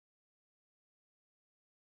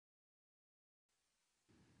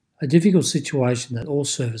A difficult situation that all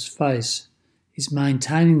surfers face is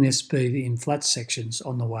maintaining their speed in flat sections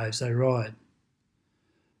on the waves they ride.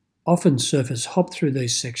 Often surfers hop through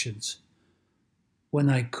these sections when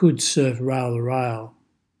they could surf rail to rail,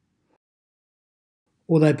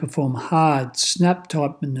 or they perform hard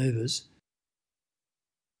snap-type manoeuvres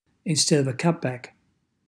instead of a cutback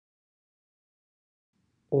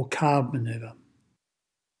or carve manoeuvre.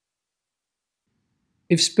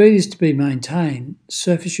 If speed is to be maintained,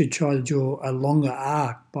 surfers should try to draw a longer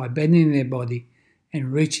arc by bending their body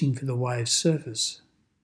and reaching for the wave's surface.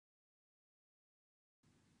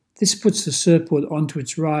 This puts the surfboard onto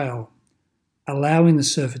its rail, allowing the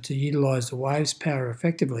surfer to utilise the wave's power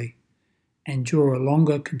effectively and draw a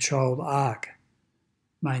longer controlled arc,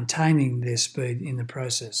 maintaining their speed in the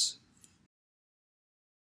process.